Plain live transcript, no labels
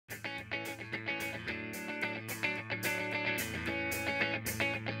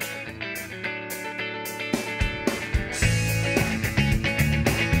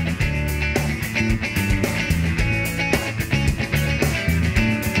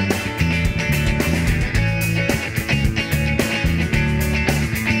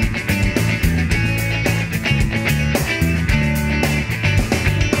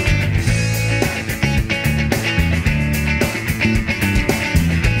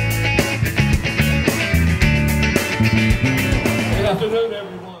afternoon,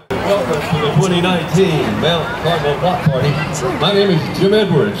 everyone. Welcome to the 2019 Carmel Block Party. My name is Jim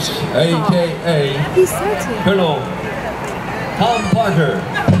Edwards, a.k.a. Colonel Tom Parker.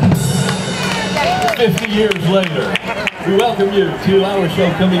 50 years later, we welcome you to our show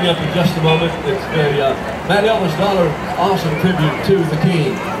coming up in just a moment. It's the MATT ELVIS DOLLAR awesome tribute to the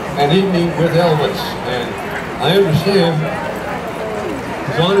King, an evening with Elvis. And I understand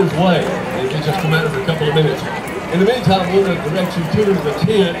he's on his way. It'll just a matter of a couple of minutes. In the meantime, we're going to direct you to the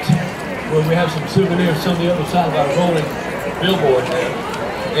tent where we have some souvenirs on the other side of our rolling billboard there.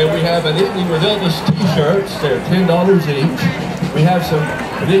 And we have an Evening with Elvis t-shirts. They're $10 each. We have some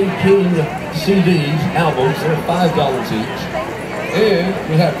The King CDs, albums. They're $5 each. And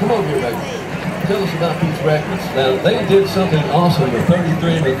we have, come over here, baby. Tell us about these records. Now, they did something awesome with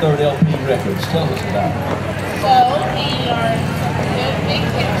 33 and the 3rd LP records. Tell us about it. So, we are good, big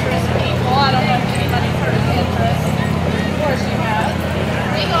Pinterest people. I don't know if anybody's heard of Pinterest. Of course you have.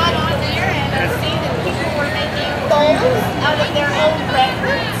 We got on there and see that people were making bowls out of their own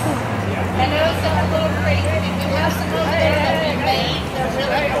records. And it was a little pretty. If you have some over there that we made, they're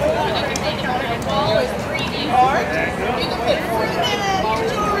really cool. You can make it on your wall as 3D art. You can put fruit in it, your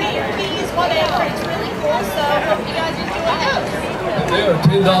jewelry, your keys, whatever. It's really cool. So, hope you guys enjoy those. They are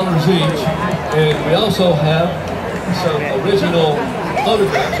 $10 each. And we also have some original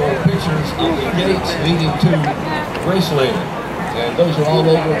photographs or pictures of the gates leading to Graceland. And those are all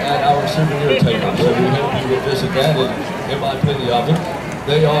over at our souvenir table. So we hope you will visit that and buy plenty of them.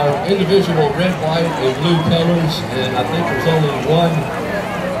 They are individual red, white, and blue colors. And I think there's only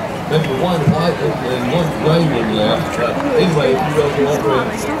maybe one white and one gray one left. But anyway, if you go over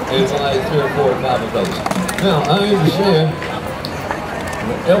and buy 3 or 4 or 5 of those. Now, I understand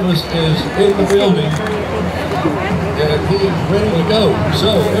Elvis is in the building and he is ready to go. So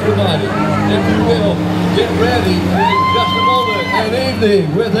everybody, if you will, get ready in just a moment. An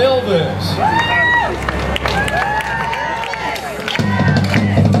Evening with Elvis.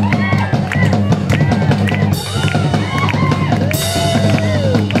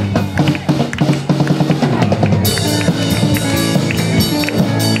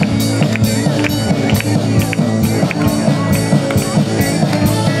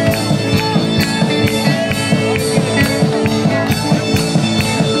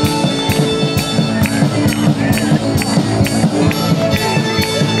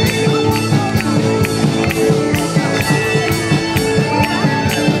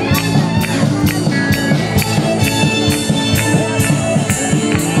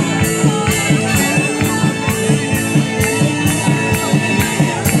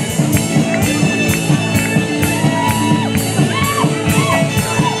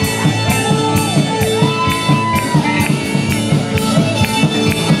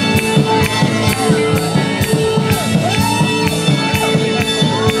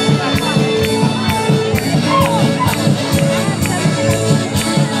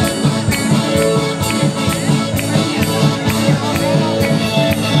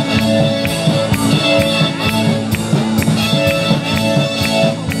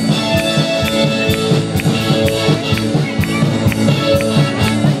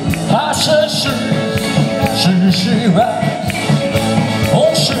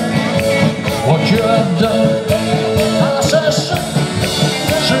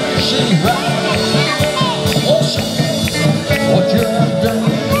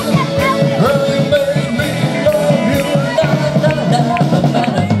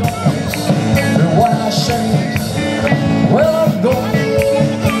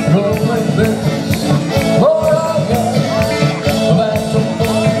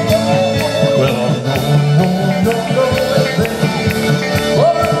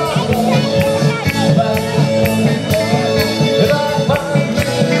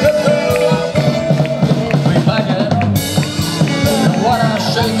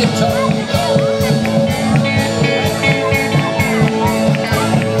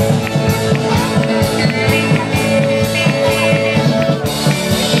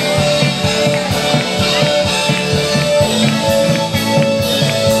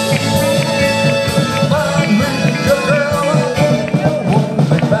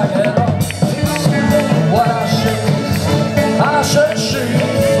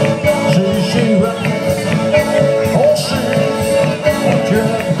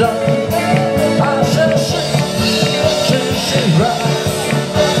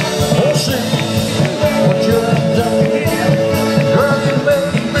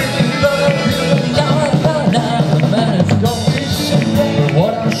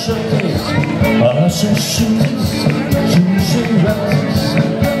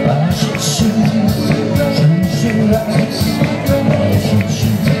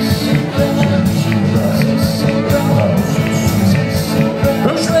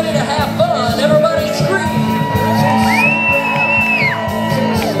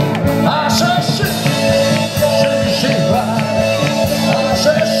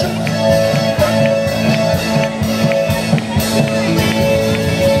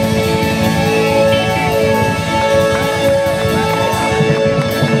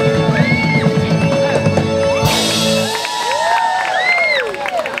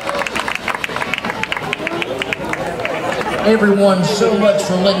 everyone so much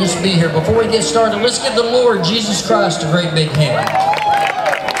for letting us be here. Before we get started, let's give the Lord Jesus Christ a great big hand.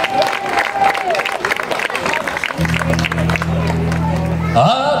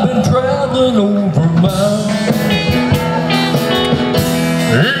 I've been traveling over miles,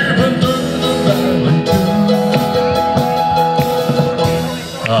 even through the valley too.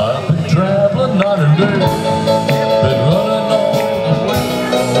 I've been traveling night and day, been running all the way,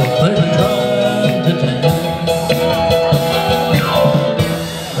 baby, trying to get to you.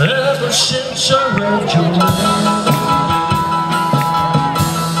 Ever since I read your letter,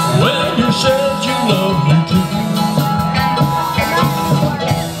 when you said you loved me too,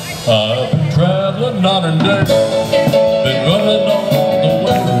 I've been traveling night and day, been running all the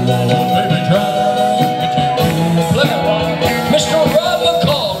way, baby, trying to get to you. Play it, Rob. Mr. Rob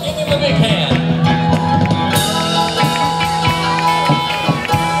McCall, give him a big hand.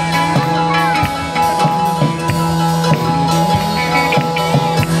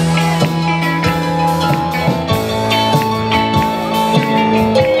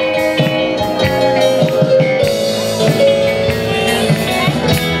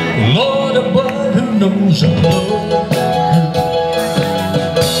 Lord above, who knows I love you.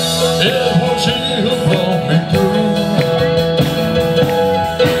 It was He who brought me through.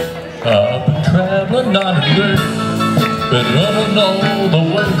 I've been traveling night and day, been running all the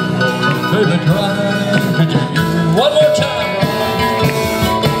way, baby, trying to get you. One more time.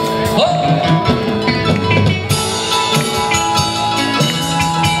 Oh.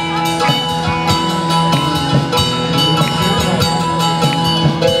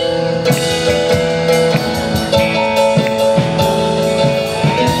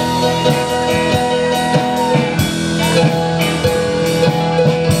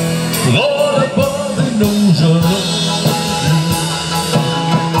 Lord above, He knows I love you.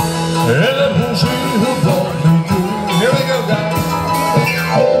 It was He who brought me through. Here we go, guys.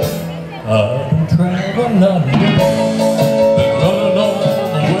 I've been traveling night and day, been running all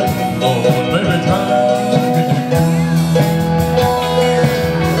the way, Lord, baby, trying to get to you.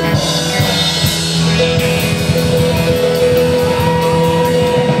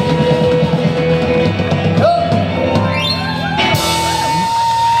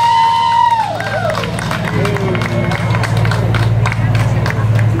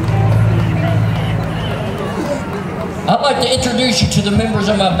 I'd like to introduce you to the members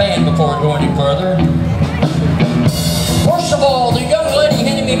of my band before we go any further. First of all, the young lady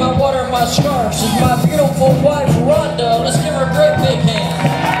handing me my water and my scarves is my beautiful wife, Rhonda. Let's give her a great big hand.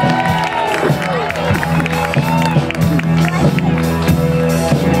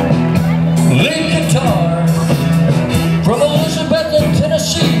 Lead guitar from Elizabethton,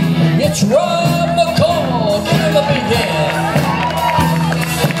 Tennessee, it's Rob McCall. Give him a big hand.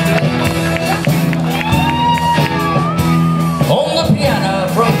 On the piano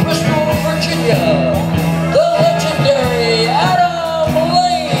from Bristol, Virginia, the legendary Adam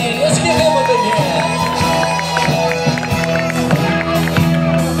Lane. Let's give him a big hand.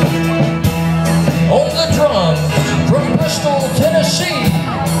 On the drums from Bristol, Tennessee,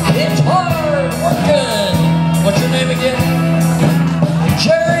 it's hard working. What's your name again?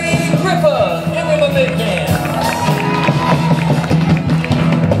 Jerry Griffin. Give him a big hand.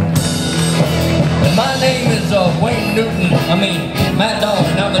 And my name is Wayne Newton. Matt Dollar,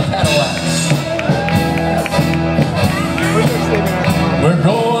 and I'm the Cadillacs. We're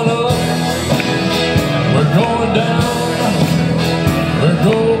going up, we're going down, we're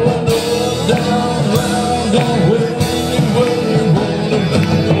going up, down, round, and way, way, way,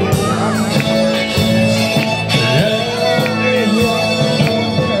 yeah, yeah.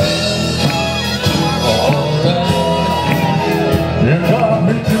 All right, you got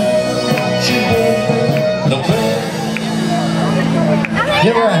me doing the way.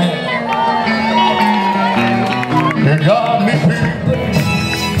 Give her a hand. You got me peeping,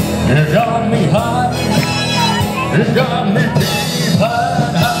 you got me high, you got me peeping high,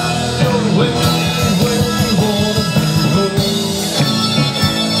 high, way, way, wanna go.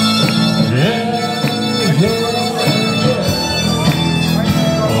 Yeah, yeah, yeah.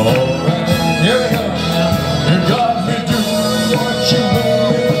 All right, here we go. You got me doing what you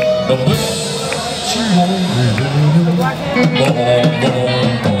want, the way you want me to do.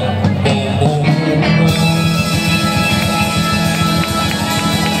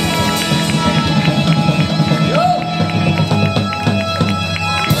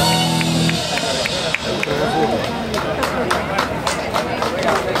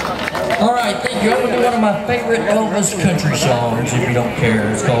 All right, thank you. I'm going to do one of my favorite Elvis country songs, if you don't care.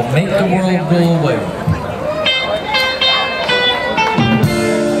 It's called Make the World Go Away.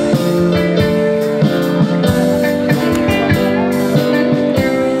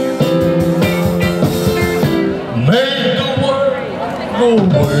 go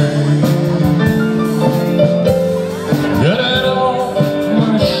away. Get it off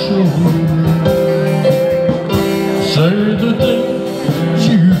my shoulder. Say the things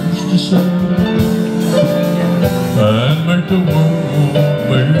you used to say, and make the world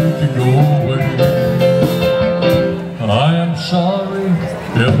make it go away. I am sorry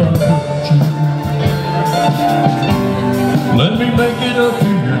if I hurt you. Let me make it up to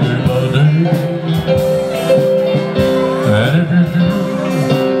you day by day. And if you do,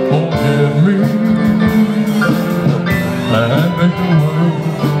 forgive me, and make the world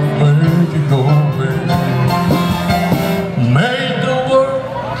make it go away. Make the world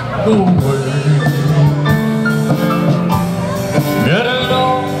go away. Get it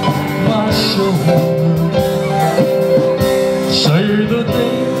off my shoulder. Say the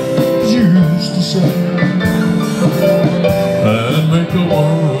things you used to say, and make the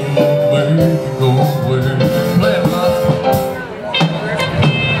world make it go away. Play it,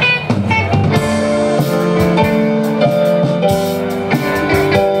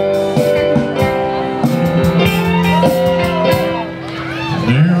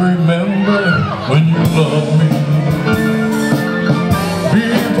 do you remember when you loved me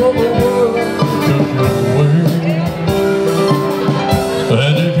before the world took you away?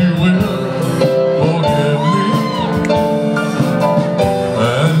 And if you will, forgive me,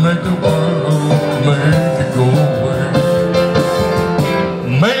 and make the world make it go away.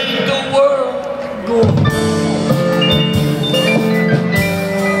 Make the world go away.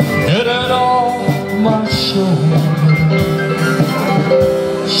 Get it off my shoulder.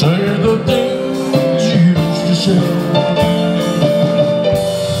 Say the things you used to say,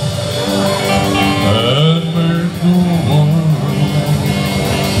 and make the world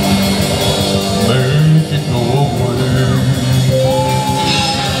make it go away.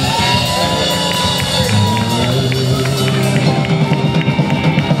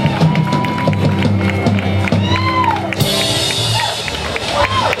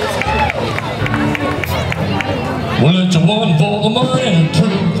 Well, it's a 1 for the money and 2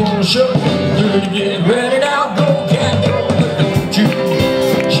 for the show. 3 to get ready now, go, can't go, but don't you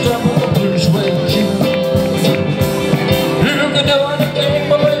step on the blue suede shoe. You can do anything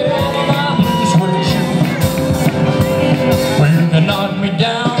but lay on my blue suede shoe. Well, you can knock me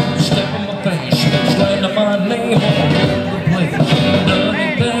down, step on my face, slander my name all over the place. Do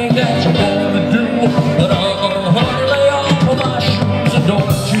anything that you wanna do, but honey, lay off of my shoes and don't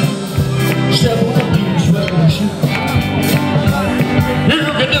you step on the blue suede shoe. You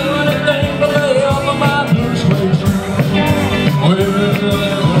can do anything but lay off of my blue suede shoes. Well,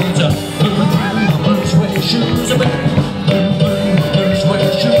 it's a blue suede shoes, a bit. Blue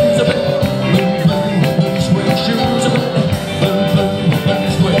suede shoes, a bit. Blue suede shoes, a bit. Blue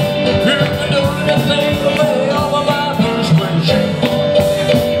suede. You can do anything but lay off of my blue suede shoes.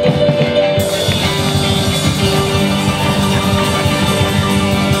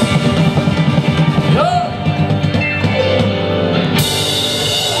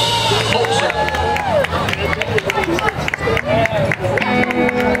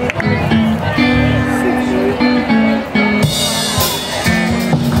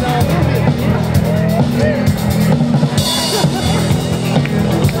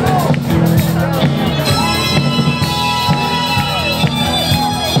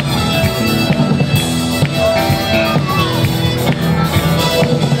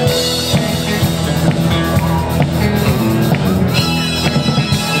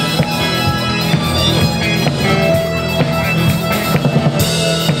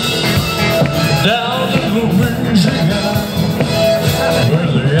 Down in Louisiana, where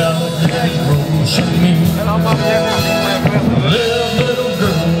the alligators roll so mean, live little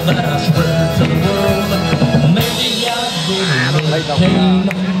girl that I swear to the world, maybe I'll go to the cane,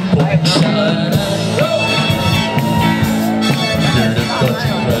 pork side out, dirty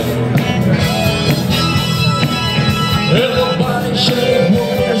country road. Everybody say it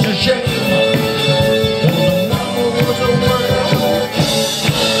was a shame, 'cause the mama was a world.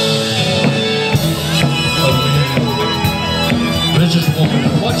 Just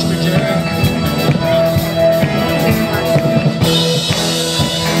watch me, Jerry.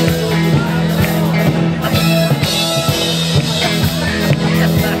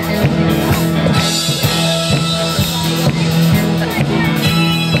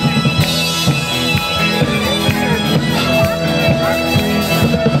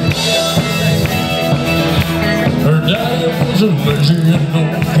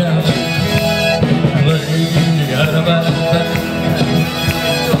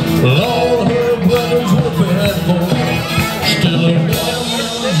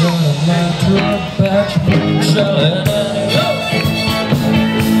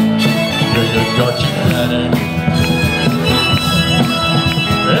 got you running.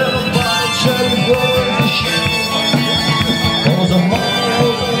 Everybody said it was a shame, 'cause the money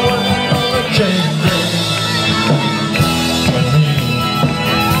was working on the chain gang. But me,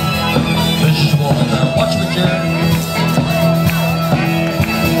 this is woman, now watch me, Jerry.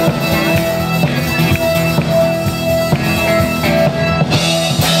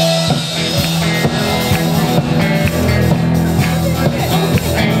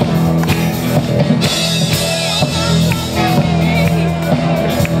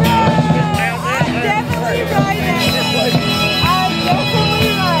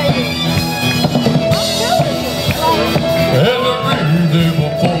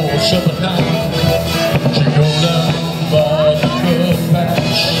 Supper time, she go down by the drug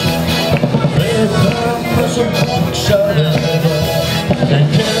patch. There comes some folks out of heaven and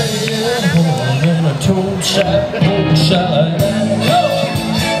carry it home in a toad sack, toad sack.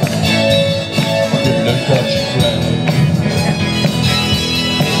 Yeah, they got you running.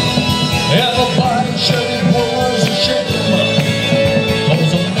 Everybody said it was a shame, 'cause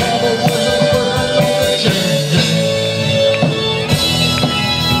the mother was a bird on the chain.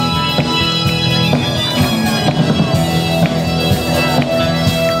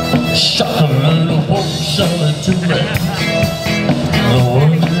 Shot a little boat selling to me. The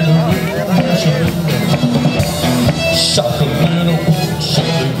one little bit selling me. Shot a little boat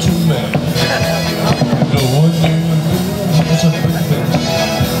selling to me. The one little bit selling me.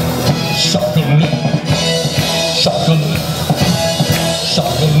 Shot a little, shot a little,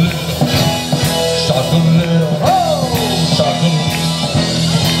 shot a little, shot a little, oh, shot a little.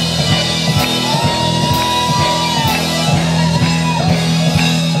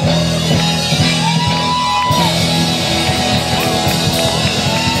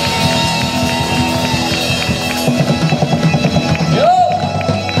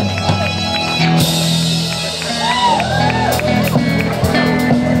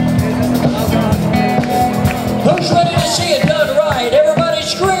 Who's ready to see it done right? Everybody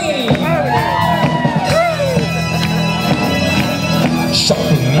scream! Shot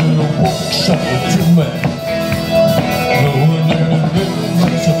a little boat, shot a two man. No one little bit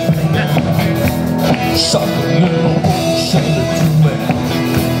was a big man. Shot a little boat, shot a two man.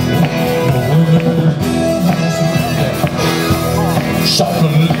 No one little bit was a big man. Shot a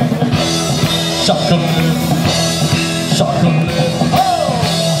little, shot a little, shot a little, oh,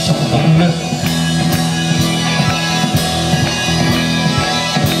 shot a little.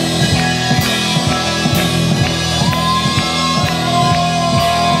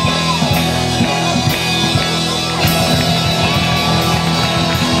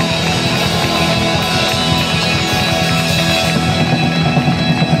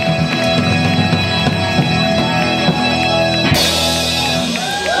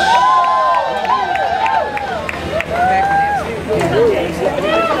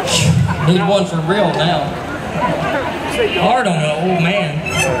 Need one for real now. Hard on the old man.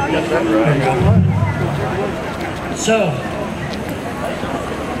 So,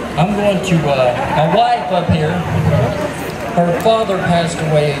 I'm going to, my wife up here, her father passed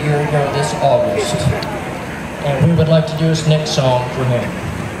away a year ago this August. And we would like to do this next song for him.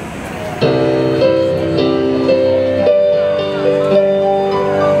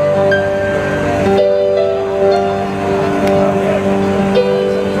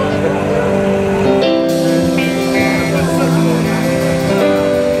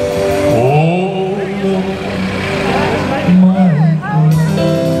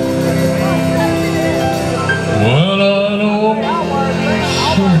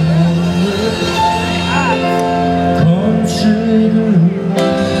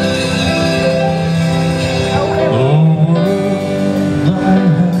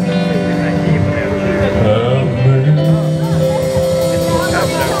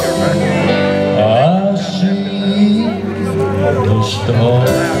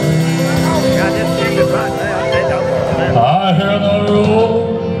 I hear the road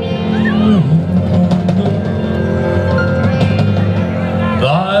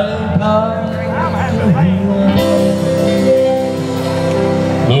thy path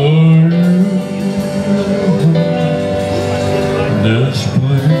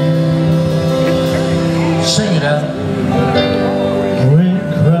display. Sing it out. When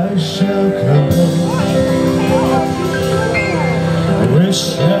Christ shall come, we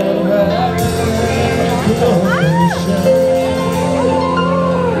shall rise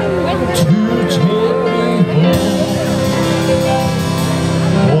to take me home.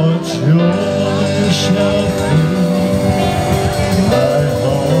 What joy shall fill my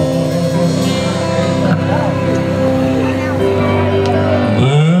heart.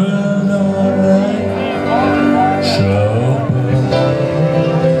 Then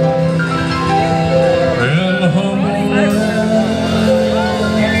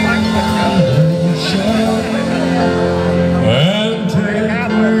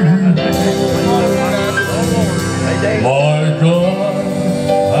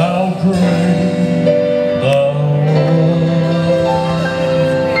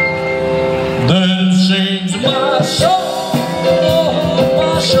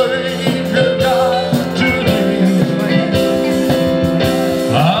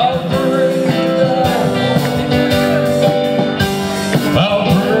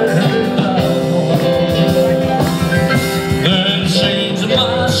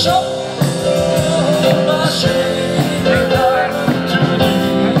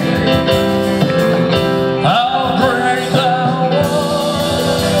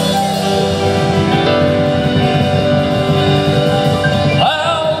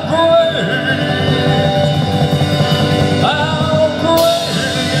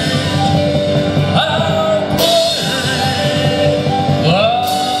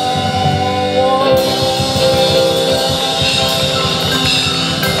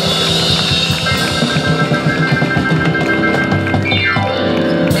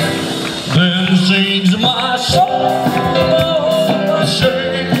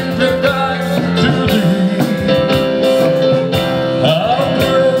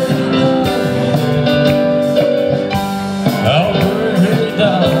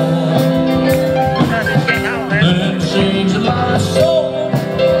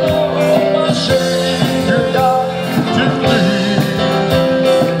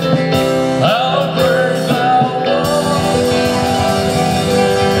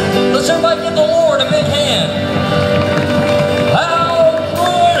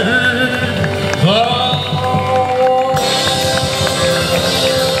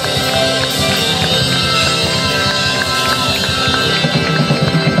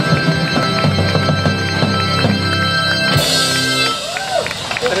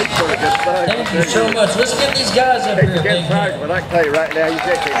you so much. Let's get these guys up here. Big hand. But I can tell you right now, you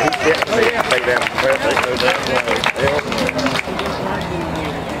can't take down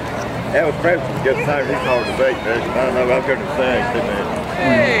that was perhaps a good time. He's hard to beat, man. I don't know. I'm going to say,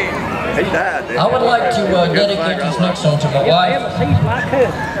 he died. I would like to dedicate this next song to my wife.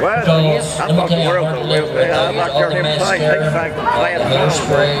 Well, Because, let me tell you, I learned to live with all the mascara, all the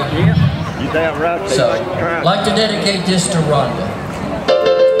hairspray. You damn right. So, I'd like to dedicate this to Rhonda.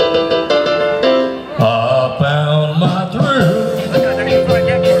 I found my thrill.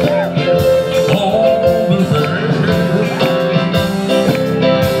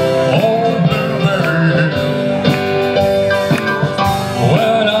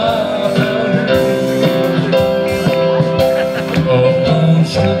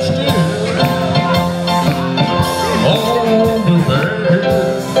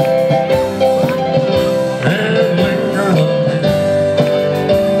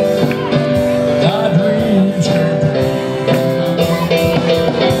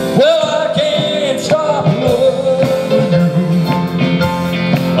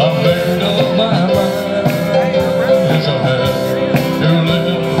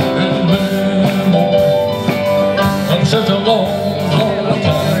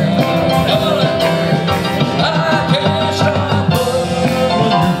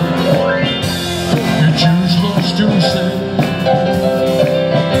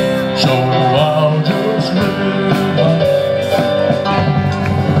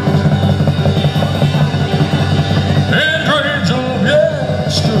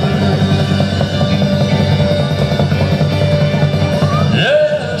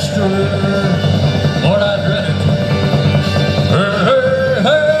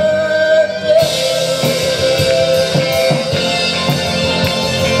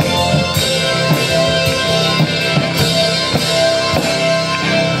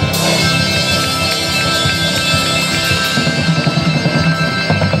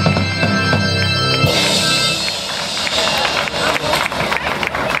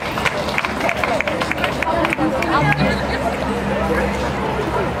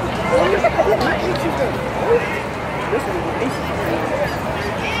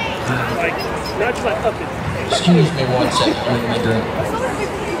 Excuse me 1 second, let me drink.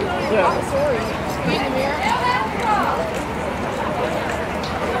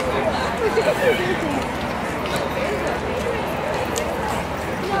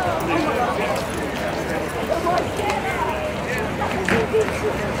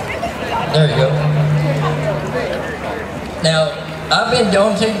 There you go. Now, I'll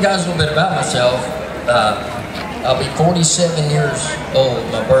tell you guys a little bit about myself. I'll be 47 years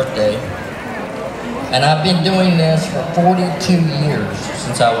old, my birthday. And I've been doing this for 42 years,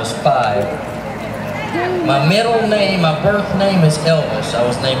 since I was 5. My middle name, my birth name is Elvis. I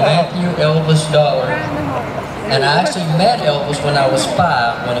was named Matthew Elvis Dollar. And I actually met Elvis when I was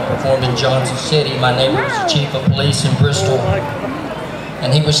 5, when he performed in Johnson City. My neighbor was the chief of police in Bristol.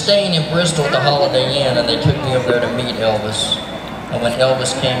 And he was staying in Bristol at the Holiday Inn, and they took me over there to meet Elvis. And when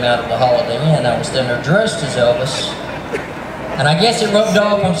Elvis came out of the Holiday Inn, I was then there dressed as Elvis. And I guess it rubbed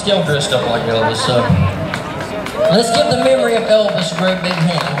off, I'm still dressed up like Elvis, so. Let's give the memory of Elvis a great big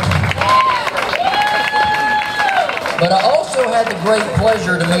hand. But I also had the great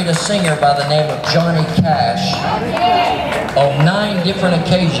pleasure to meet a singer by the name of Johnny Cash on 9 different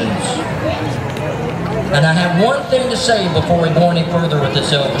occasions. And I have one thing to say before we go any further with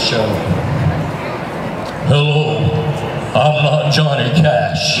this Elvis show. Hello, I'm not Johnny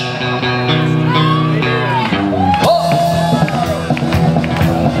Cash.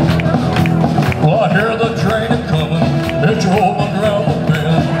 Well, I hear the train a-comin', it's rolling around the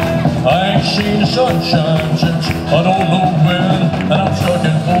bend. I ain't seen the sunshine since I don't know when. And I'm stuck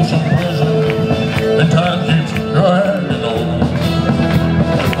in Folsom Prison, and time keeps dragging on.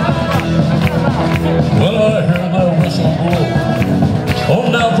 Well, I hear the whistle blow, on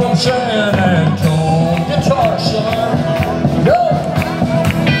down from San Antonio. Guitar, son, go!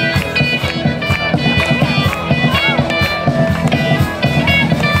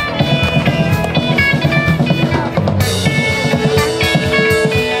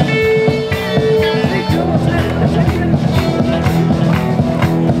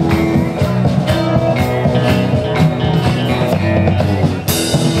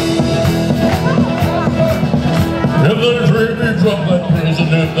 From that prison,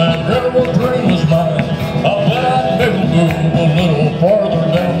 if that railroad train was mine, I'll bet I'd never move a little farther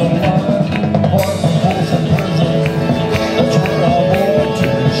down the line. Far from Folsom Prison, that's where I want to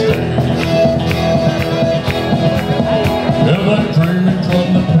stay. If they free me from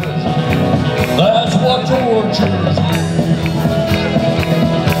the prison, that's what tortures me.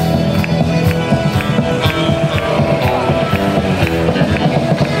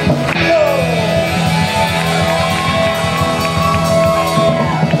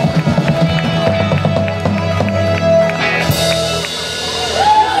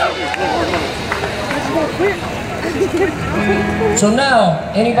 So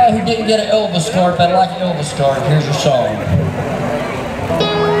now, anybody who didn't get an Elvis card but like an Elvis card, here's your song.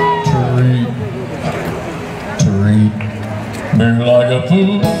 Treat me like a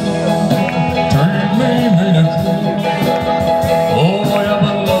fool. Treat me mean and cruel. Oh,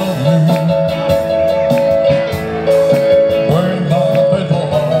 ever love me. Break my faithful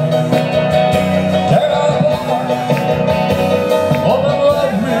heart. Tear apart. Oh, ever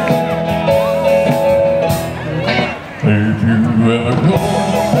love me. If you ever go,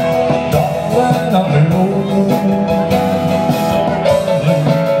 darling, I'll be home.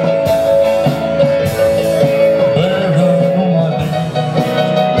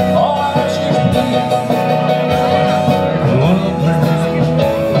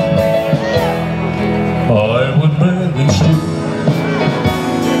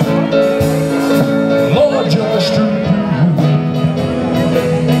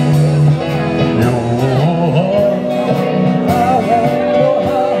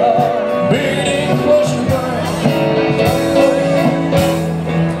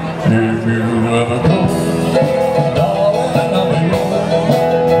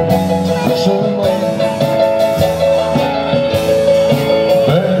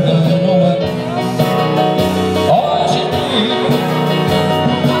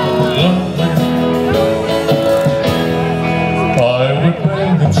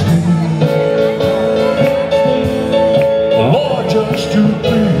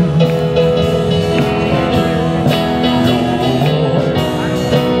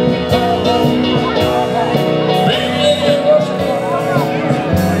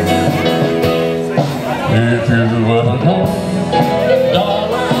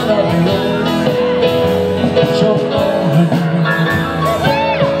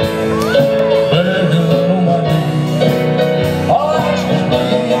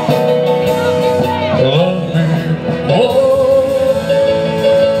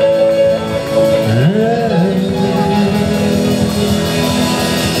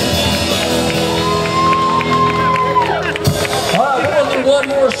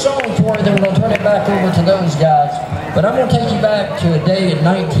 Then we're going to turn it back over to those guys. But I'm going to take you back to a day in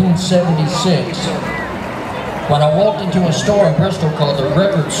 1976 when I walked into a store in Bristol called the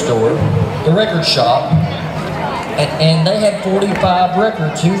Record Shop, and they had 45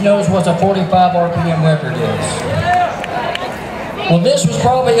 records. Who knows what a 45 RPM record is? Well, this was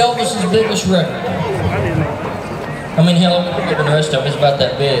probably Elvis's biggest record. I mean, hell, the rest of it is about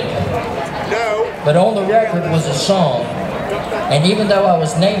that big. But on the record was a song. And even though I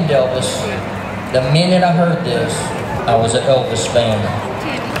was named Elvis, the minute I heard this, I was an Elvis fan.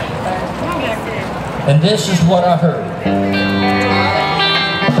 And this is what I heard.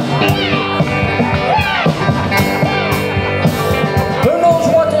 Who knows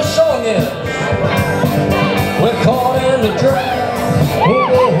what this song is? We're caught in the trap.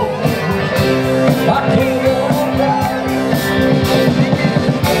 I can't walk out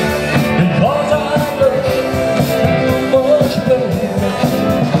because I love much better.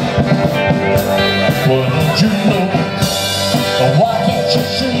 Well, don't you know? Why can't you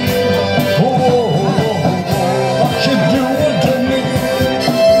see? What you doing to me?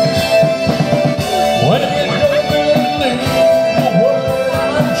 When you don't believe the word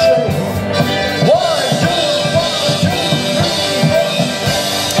I'm saying. 1, 2, 1, 2, 3, 4.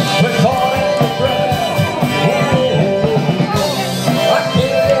 We're caught in the trap.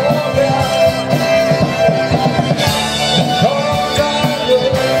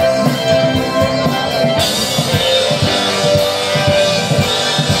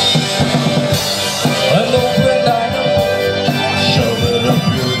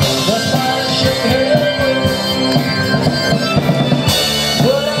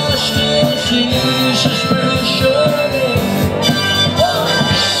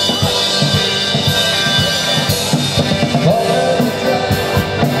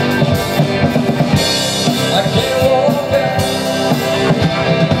 I can't walk out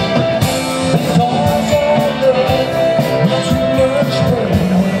because I love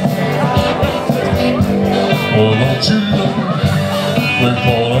don't you know we're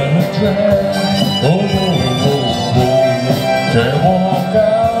caught in the trap? Can't walk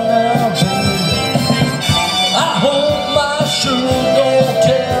out now, baby. I hope my shoes don't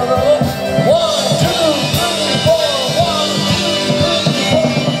tear up. 1, 2, 3, 4. 1, 2, 3, 4.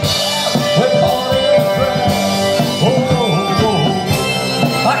 We're caught in the trap.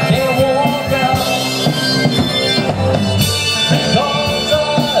 I can't walk out because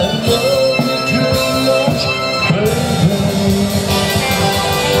I love you too much.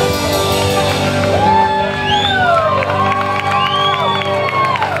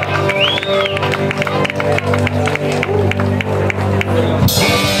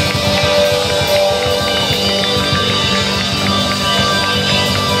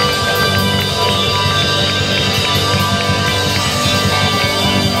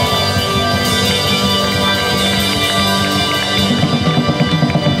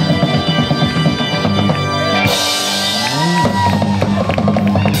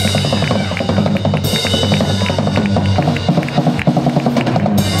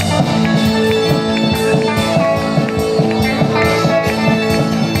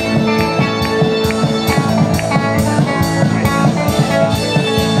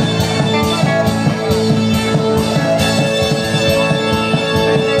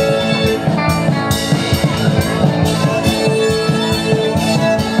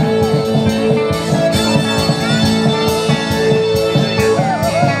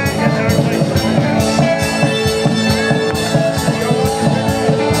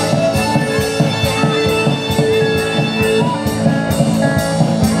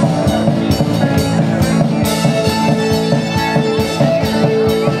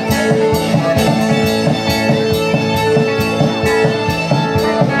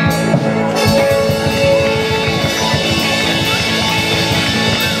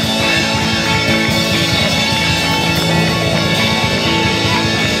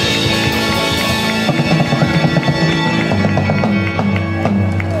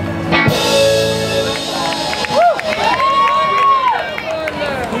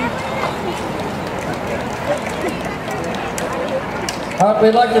 All right,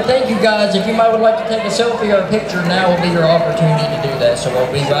 we'd like to thank you guys. If you might would like to take a selfie or a picture, now will be your opportunity to do that, so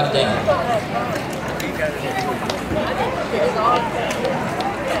we'll be right down.